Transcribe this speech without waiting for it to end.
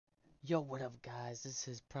Yo, what up guys, this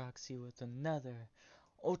is Proxy with another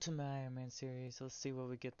Ultimate Iron Man series. Let's see what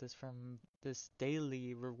we get this from this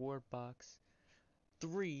daily reward box.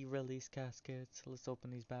 3 release caskets. Let's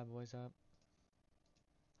open these bad boys up.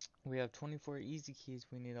 We have 24 easy keys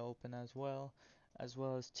we need to open as well as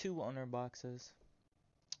 2 owner boxes.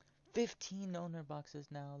 15 owner boxes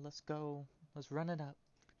now, let's go. Let's run it up.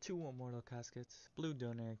 2 immortal caskets, blue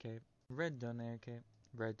donator cape, red donator cape,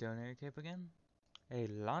 red donator cape again. A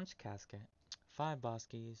launch casket, 5 boss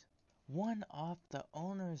keys, 1 off the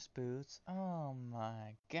owner's boots, oh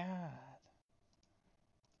my god.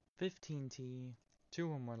 15T,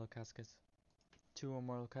 2 immortal caskets, 2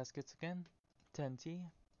 immortal caskets again, 10T,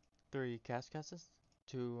 3 cash caskets,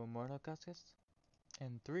 2 immortal caskets,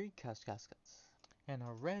 and 3 cash caskets. And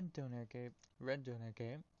a red donor cape,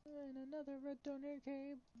 and another red donor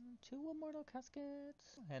cape, 2 immortal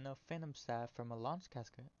caskets, and a phantom staff from a launch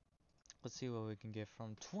casket. Let's see what we can get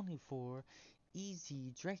from 24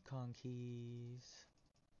 easy Dracon keys.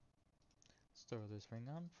 Let's throw this ring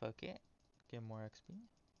on, fuck it, get more XP.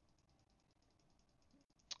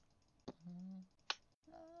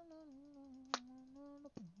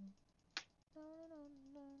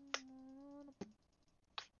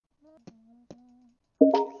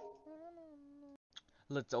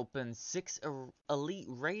 Let's open 6 elite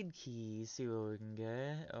raid keys, see what we can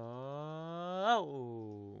get.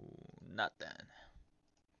 Oh, nothing.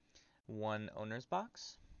 1 owner's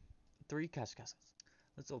box, 3 cash caskets.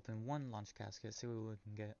 Let's open 1 launch casket, see what we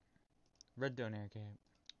can get. Red donor cape,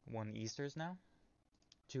 1 Easter's now,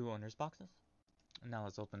 2 owner's boxes. Now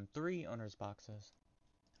let's open 3 owner's boxes,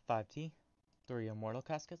 5T, 3 immortal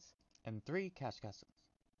caskets, and 3 cash caskets.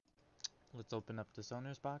 Let's open up this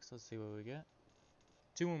owner's box, let's see what we get.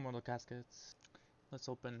 2 immortal caskets. Let's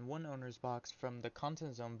open 1 owner's box from the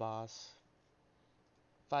content zone boss,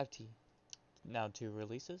 5T. Now 2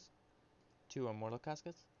 releases, 2 immortal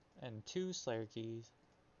caskets, and 2 slayer keys.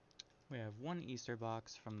 We have 1 Easter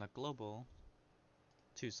box from the global,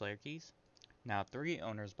 2 slayer keys. Now 3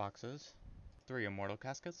 owner's boxes, 3 immortal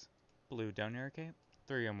caskets, blue donor cape,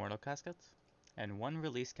 3 immortal caskets, and 1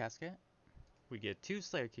 release casket. We get 2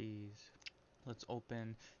 slayer keys. Let's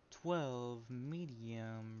open 12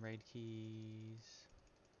 medium raid keys.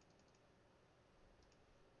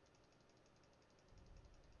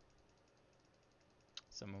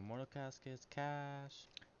 Some immortal caskets, cash.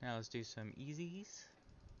 Now let's do some easies.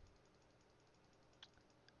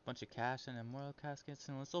 Bunch of cash and immortal caskets,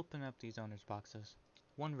 and let's open up these owner's boxes.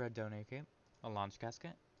 1 red donor cape, a launch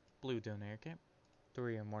casket, blue donor cape,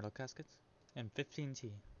 3 immortal caskets, and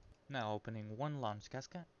 15T. Now opening 1 launch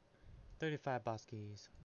casket, 35 boss keys.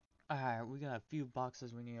 Alright, we got a few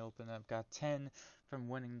boxes we need to open up. Got 10 from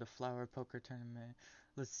winning the flower poker tournament.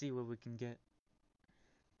 Let's see what we can get.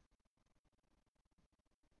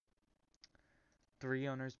 3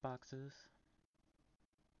 owners boxes,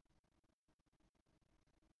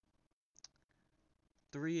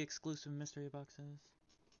 3 exclusive mystery boxes,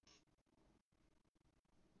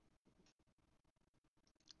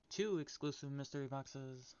 2 exclusive mystery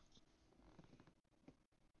boxes,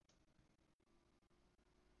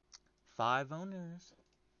 5 owners,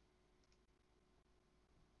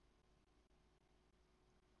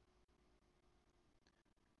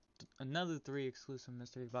 another 3 exclusive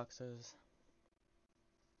mystery boxes.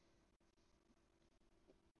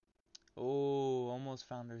 Oh, almost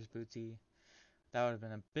Founder's Booty. That would have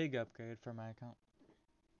been a big upgrade for my account.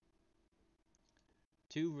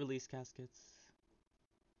 2 release caskets,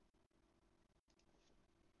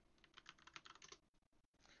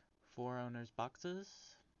 4 owners boxes,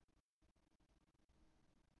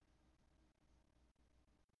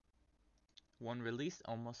 1 release,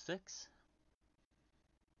 almost 6,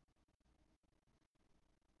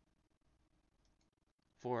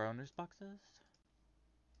 4 owners boxes.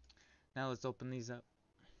 Now let's open these up.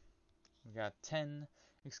 We got 10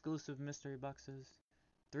 exclusive mystery boxes,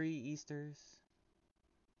 3 Easters,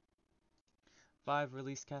 5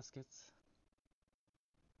 release caskets,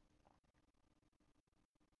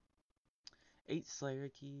 8 slayer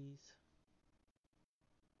keys,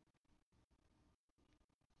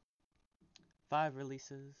 5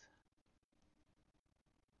 releases,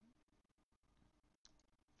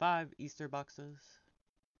 5 Easter boxes,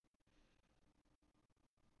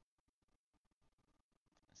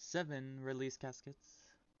 7 release caskets,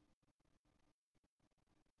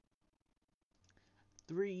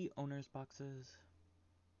 3 owners boxes.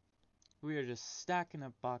 We are just stacking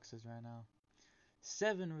up boxes right now.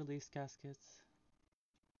 7 release caskets,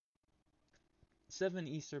 7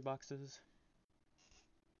 Easter boxes,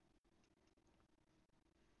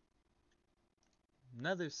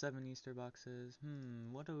 Another 7 Easter boxes.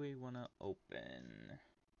 What do we want to open?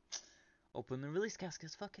 Open the release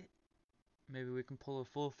caskets, fuck it. Maybe we can pull a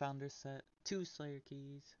full founder set. 2 Slayer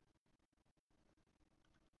keys.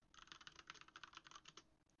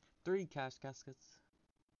 3 cash caskets.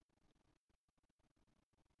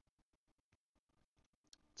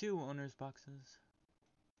 2 owners boxes.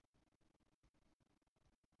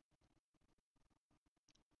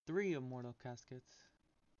 3 immortal caskets.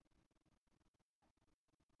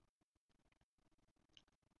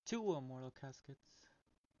 2 immortal caskets.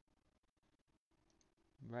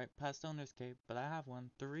 Right past owner's cape, but I have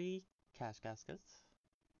one. 3 cash caskets.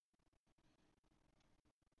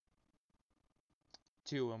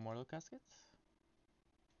 2 immortal caskets.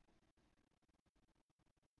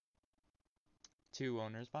 2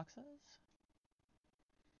 owners boxes.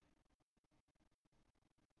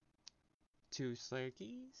 2 Slayer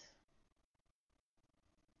keys.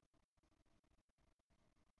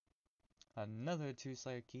 Another 2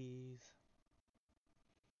 Slayer keys.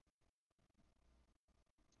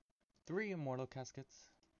 3 immortal caskets.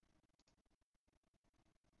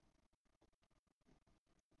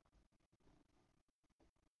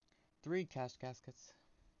 3 cash caskets.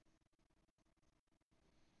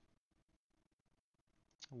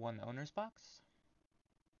 1 owner's box.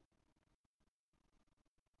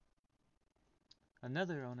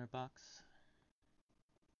 Another owner box.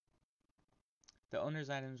 The owner's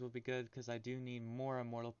items will be good because I do need more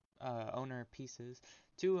immortal owner pieces.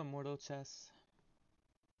 2 immortal chests.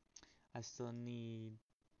 I still need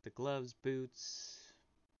the gloves, boots.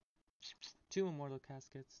 2 immortal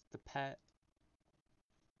caskets. The pet,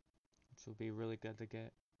 which will be really good to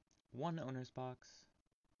get. 1 owner's box.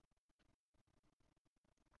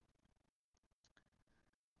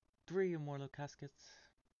 3 immortal caskets.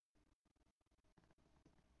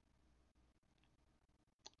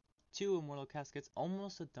 2 immortal caskets.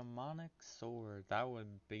 Almost a demonic sword. That would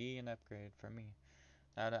be an upgrade for me.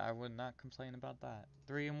 I would not complain about that.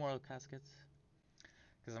 3 immortal caskets.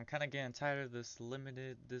 Because I'm kind of getting tired of this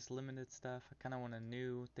limited stuff. I kind of want a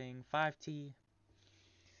new thing. 5T.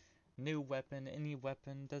 New weapon. Any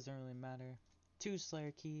weapon. Doesn't really matter. 2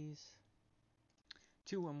 Slayer keys.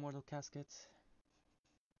 2 immortal caskets.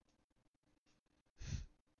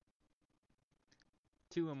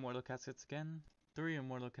 2 immortal caskets again. 3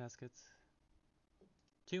 immortal caskets.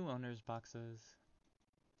 2 owners boxes.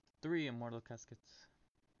 3 immortal caskets.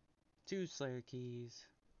 2 Slayer keys.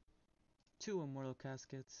 2 immortal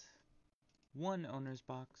caskets. 1 owner's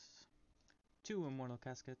box. 2 immortal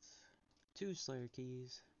caskets. 2 Slayer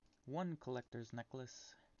keys. 1 collector's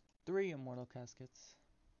necklace. 3 immortal caskets.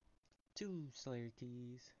 2 Slayer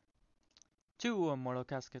keys. 2 immortal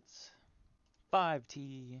caskets.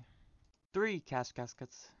 5T. 3 cash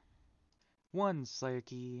caskets. 1 Slayer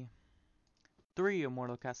key. 3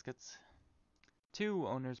 immortal caskets. 2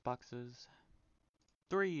 owner's boxes.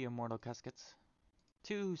 3 immortal caskets.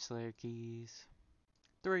 2 Slayer keys.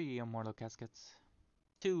 3 immortal caskets.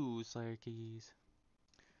 2 Slayer keys.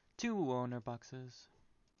 2 owner boxes.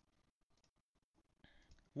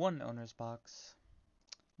 1 owner's box.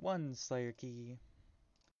 1 Slayer key.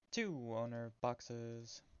 2 owner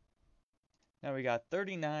boxes. Now we got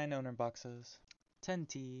 39 owner boxes.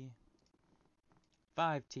 10T.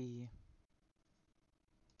 5T.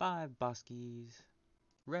 5 boss keys.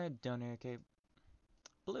 Red donor cape.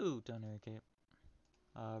 Blue donor cape.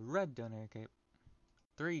 Red donor cape.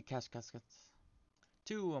 3 cash caskets.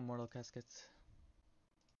 2 immortal caskets.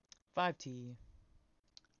 5T.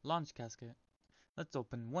 Launch casket. Let's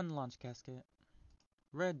open 1 launch casket.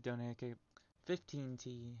 Red donor cape.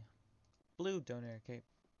 15T. Blue donor cape.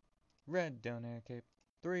 Red donor cape.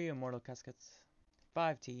 3 immortal caskets.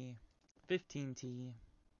 5T. 15T.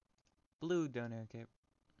 Blue donor cape.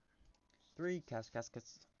 3 cash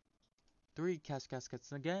caskets. 3 cash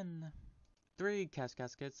caskets again. 3 cash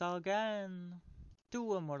caskets again.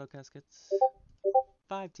 2 immortal caskets.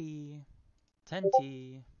 5T.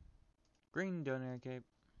 10T. Green donor cape.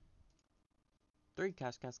 3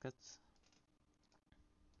 cash caskets.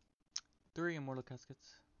 3 immortal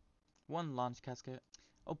caskets. 1 launch casket.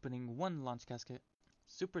 Opening 1 launch casket.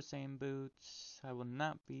 Super Saiyan boots. I will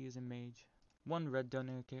not be using mage. 1 red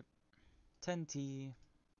donor cape. 10T.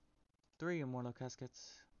 3 immortal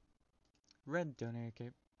caskets. Red donor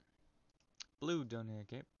cape. Blue donor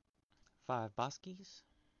cape. 5 boss keys.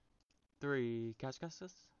 3 cash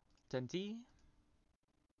caskets. 10T.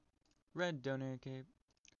 Red donor cape.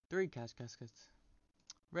 3 cash caskets.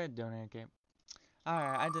 Red donor cape.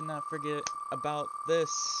 Alright, I did not forget about this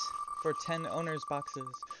for 10 owners boxes.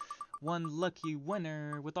 one lucky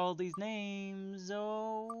winner with all these names.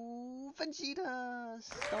 Oh, Vegeta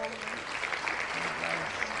stole it.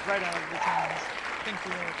 Right out of his hands. Thank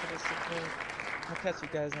you all for the support. I'll catch you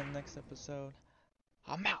guys on the next episode.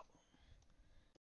 I'm out.